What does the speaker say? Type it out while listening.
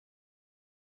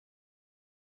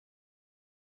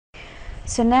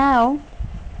So now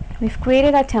we've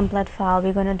created our template file.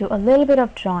 We're going to do a little bit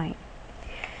of drawing.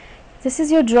 This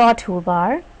is your draw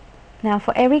toolbar. Now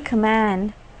for every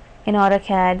command in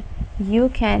AutoCAD, you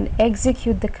can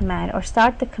execute the command or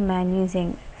start the command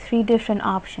using 3 different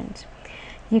options.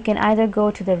 You can either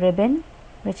go to the ribbon,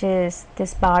 which is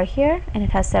this bar here, and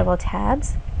it has several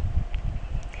tabs.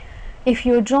 If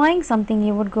you're drawing something,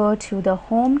 you would go to the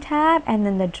Home tab and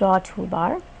then the Draw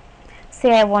toolbar.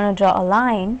 Say I want to draw a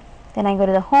line, then I go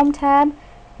to the Home tab,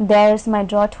 there's my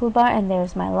Draw toolbar, and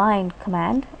there's my line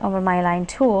command or my line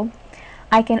tool.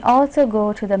 I can also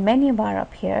go to the menu bar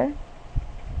up here,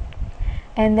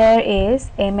 and there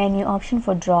is a menu option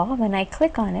for Draw. When I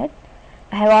click on it,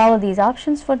 I have all of these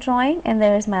options for drawing, and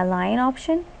there is my line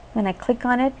option. When I click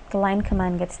on it, the line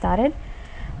command gets started.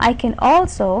 I can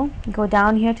also go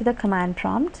down here to the command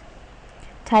prompt,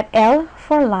 type L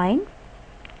for line,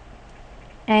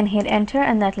 and hit enter,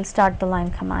 and that will start the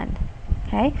line command.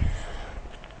 Okay,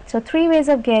 so 3 ways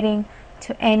of getting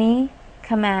to any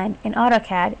command in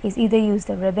AutoCAD is either use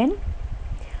the ribbon,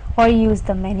 or use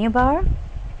the menu bar,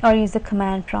 or use the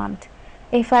command prompt.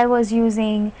 If I was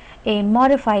using a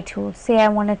modify tool, say I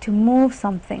wanted to move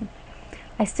something,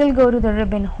 I still go to the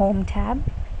ribbon Home tab,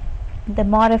 the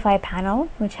modify panel,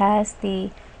 which has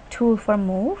the tool for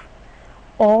move,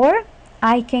 or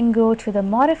I can go to the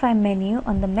modify menu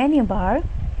on the menu bar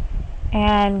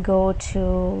and go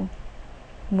to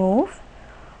move,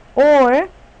 or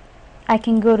I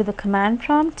can go to the command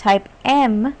prompt, type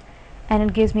M, and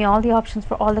it gives me all the options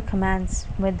for all the commands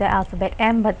with the alphabet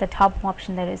M, but the top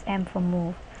option there is M for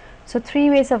move. So 3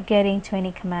 ways of getting to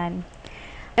any command.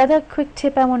 The other quick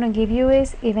tip I want to give you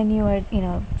is, even you are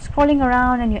scrolling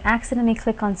around and you accidentally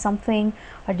click on something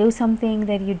or do something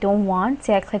that you don't want.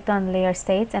 Say I clicked on layer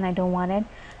states and I don't want it,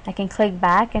 I can click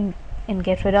back and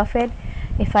get rid of it.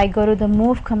 If I go to the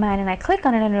move command and I click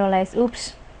on it and realize,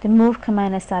 oops, the move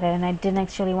command has started and I didn't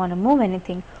actually want to move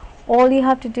anything, all you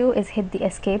have to do is hit the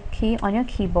escape key on your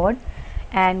keyboard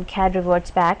and CAD reverts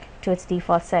back to its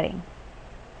default setting.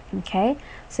 Okay,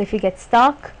 so if you get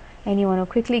stuck and you want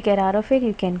to quickly get out of it,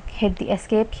 you can hit the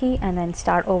escape key and then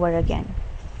start over again.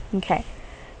 Okay,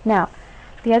 now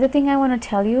the other thing I want to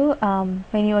tell you,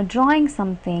 when you are drawing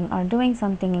something or doing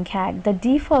something in CAD, the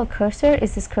default cursor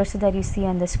is this cursor that you see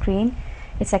on the screen.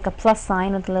 It's like a plus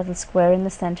sign with a little square in the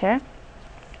center.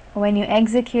 When you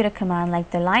execute a command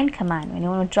like the line command, when you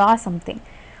want to draw something,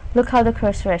 look how the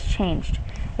cursor has changed.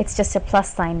 It's just a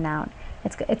plus sign now.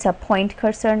 It's a point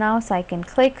cursor now, so I can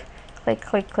click, click,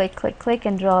 click, click, click, click,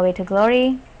 and draw away to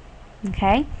glory.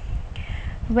 Okay.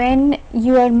 When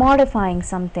you are modifying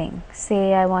something,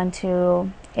 say I want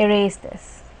to erase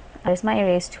this. There's my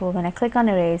erase tool. When I click on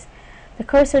erase, the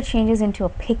cursor changes into a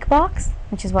pick box,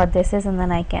 which is what this is, and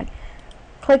then I can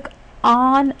click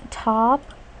on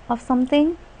top of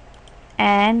something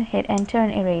and hit enter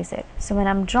and erase it. So when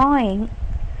I'm drawing,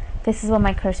 this is what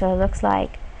my cursor looks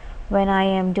like. When I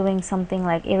am doing something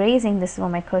like erasing, this is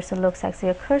what my cursor looks like. So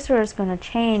your cursor is going to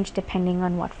change depending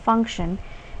on what function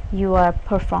you are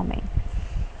performing.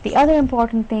 The other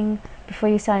important thing before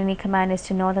you start any command is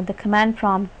to know that the command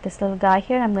prompt, this little guy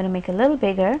here, I'm going to make a little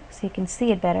bigger so you can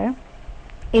see it better,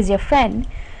 is your friend.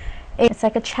 It's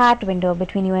like a chat window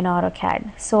between you and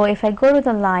AutoCAD. So if I go to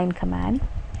the line command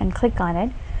and click on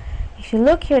it, if you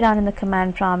look here down in the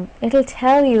command prompt, it'll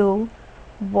tell you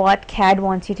what CAD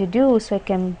wants you to do so it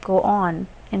can go on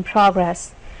in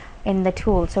progress in the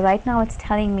tool. So right now it's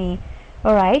telling me,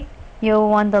 alright, you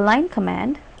want the line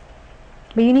command,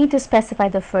 but you need to specify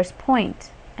the first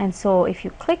point. And so if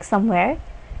you click somewhere,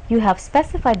 you have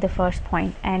specified the first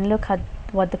point, and look at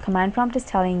what the command prompt is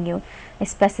telling you is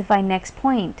specify next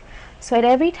point. So at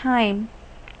every time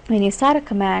when you start a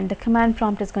command, the command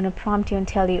prompt is going to prompt you and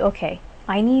tell you, okay,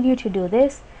 I need you to do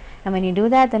this. And when you do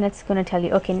that, then it's going to tell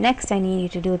you, okay, next I need you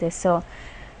to do this. So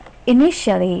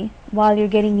initially, while you're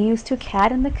getting used to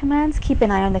CAD and the commands, keep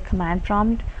an eye on the command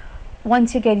prompt.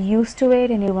 Once you get used to it,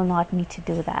 and you will not need to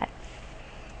do that.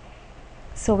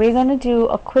 So we're going to do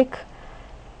a quick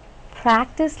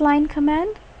practice line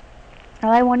command.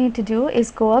 All I want you to do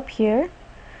is go up here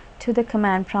to the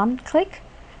command prompt, click,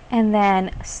 and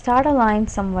then start a line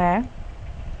somewhere.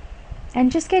 And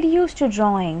just get used to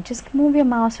drawing. Just move your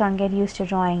mouse around, get used to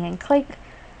drawing, and click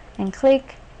and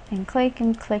click and click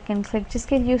and click and click. Just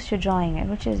get used to drawing it,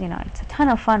 which is, it's a ton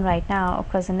of fun right now,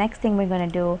 because the next thing we're going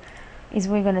to do is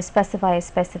we're going to specify a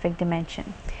specific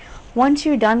dimension. Once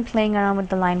you're done playing around with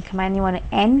the line command, you want to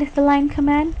end the line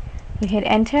command, you hit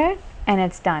enter, and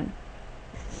it's done.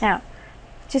 Now,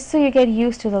 just so you get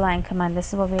used to the line command,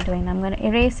 this is what we're doing. I'm going to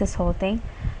erase this whole thing.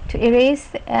 To erase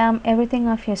everything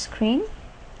off your screen,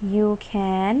 you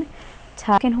can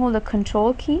you can hold the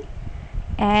Control key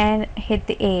and hit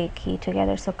the A key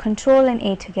together. So Control and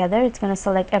A together, it's going to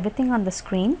select everything on the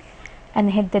screen,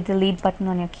 and hit the delete button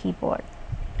on your keyboard.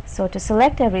 So to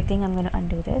select everything, I'm going to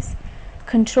undo this.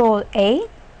 Control A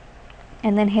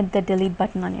and then hit the delete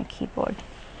button on your keyboard.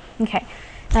 Okay,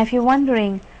 now if you're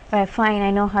wondering, alright, fine,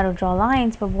 I know how to draw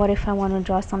lines, but what if I want to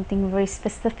draw something very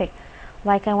specific,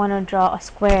 like I want to draw a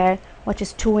square which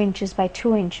is 2 inches by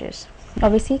 2 inches.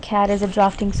 Obviously CAD is a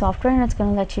drafting software and it's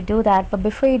going to let you do that, but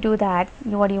before you do that,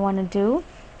 what you want to do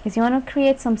is you want to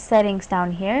create some settings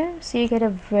down here so you get a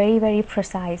very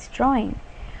precise drawing.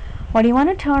 What you want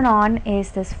to turn on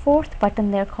is this fourth button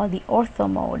there called the Ortho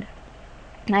mode.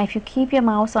 Now if you keep your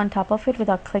mouse on top of it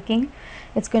without clicking,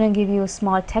 it's going to give you a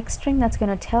small text string that's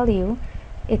going to tell you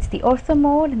it's the Ortho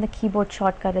mode, and the keyboard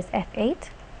shortcut is F8.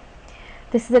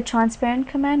 This is a transparent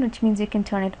command, which means you can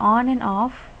turn it on and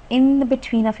off in the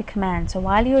between of a command. So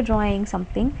while you're drawing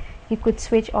something, you could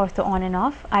switch Ortho on and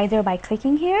off either by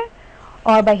clicking here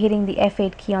or by hitting the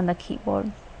F8 key on the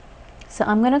keyboard. So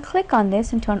I'm going to click on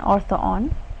this and turn Ortho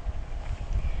on.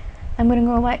 I'm going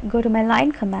to go to my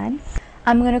line command.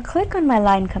 I'm going to click on my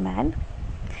line command,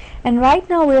 and right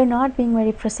now we're not being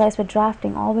very precise with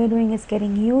drafting. All we're doing is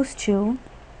getting used to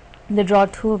the draw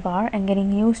toolbar and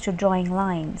getting used to drawing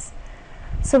lines.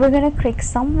 So we're going to click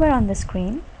somewhere on the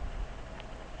screen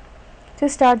to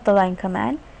start the line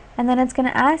command, and then it's going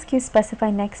to ask you specify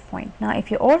next point. Now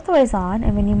if your Ortho is on,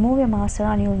 and when you move your mouse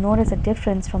around, you'll notice a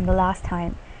difference from the last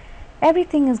time.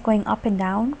 Everything is going up and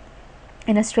down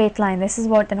in a straight line. This is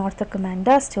what an Ortho command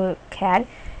does to CAD,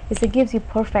 is it gives you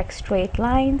perfect straight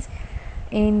lines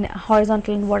in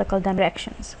horizontal and vertical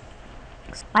directions.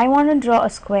 So I want to draw a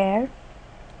square.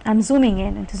 I'm zooming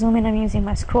in, and to zoom in I'm using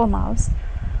my scroll mouse.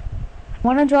 I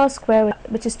want to draw a square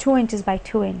which is 2 inches by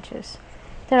 2 inches.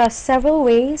 There are several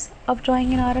ways of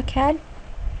drawing in AutoCAD.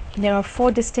 There are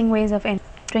 4 distinct ways of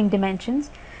entering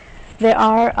dimensions. There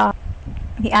are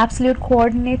the absolute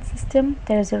coordinate system,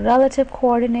 there is a relative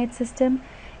coordinate system,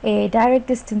 a direct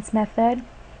distance method,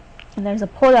 and there's a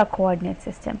polar coordinate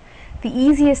system. The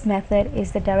easiest method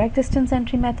is the direct distance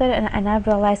entry method, and I've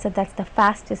realized that that's the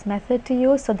fastest method to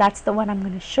use, so that's the one I'm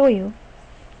going to show you.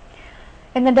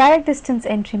 In the direct distance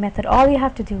entry method, all you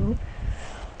have to do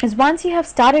is once you have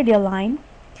started your line,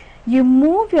 you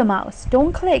move your mouse.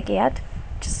 Don't click yet,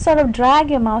 just sort of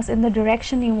drag your mouse in the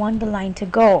direction you want the line to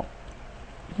go.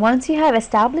 Once you have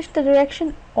established the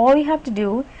direction, all you have to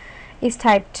do is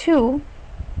type 2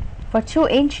 for 2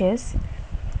 inches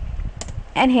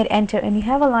and hit enter, and you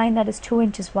have a line that is 2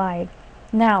 inches wide.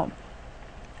 Now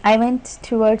I went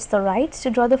towards the right to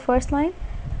draw the first line.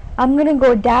 I'm going to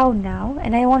go down now,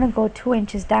 and I want to go 2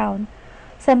 inches down.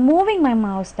 So I'm moving my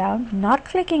mouse down, not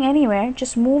clicking anywhere,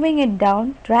 just moving it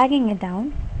down, dragging it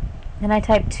down. Then I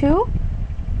type 2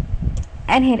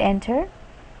 and hit enter.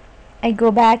 I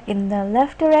go back in the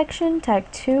left direction,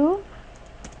 type 2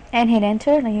 and hit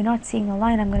enter. Now you're not seeing a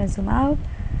line, I'm going to zoom out,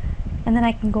 and then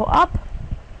I can go up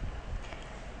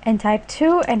and type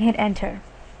 2 and hit enter.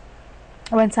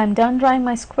 Once I'm done drawing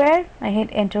my square, I hit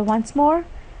enter once more,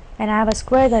 and I have a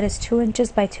square that is 2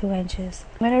 inches by 2 inches.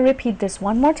 I'm going to repeat this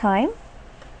one more time.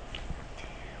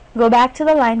 Go back to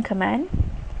the line command,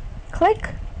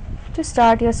 click to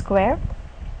start your square.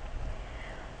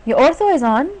 Your Ortho is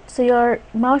on, so your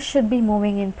mouse should be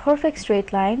moving in perfect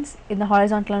straight lines in the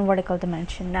horizontal and vertical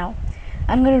dimension. Now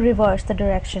I'm going to reverse the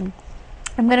direction.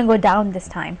 I'm going to go down this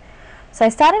time. So I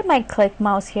started my click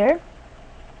mouse here.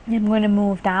 I'm going to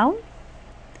move down,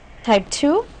 type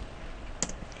 2,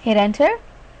 hit enter,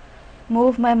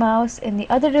 move my mouse in the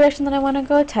other direction that I want to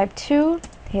go, type 2,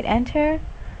 hit enter,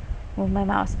 move my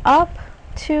mouse up,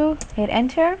 2, hit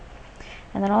enter,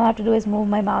 and then all I have to do is move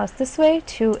my mouse this way,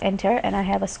 2, enter, and I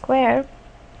have a square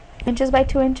inches by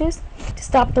 2 inches. To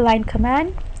stop the line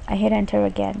command, I hit enter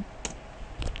again,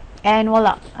 and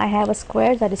voila, I have a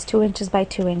square that is 2 inches by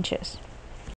 2 inches.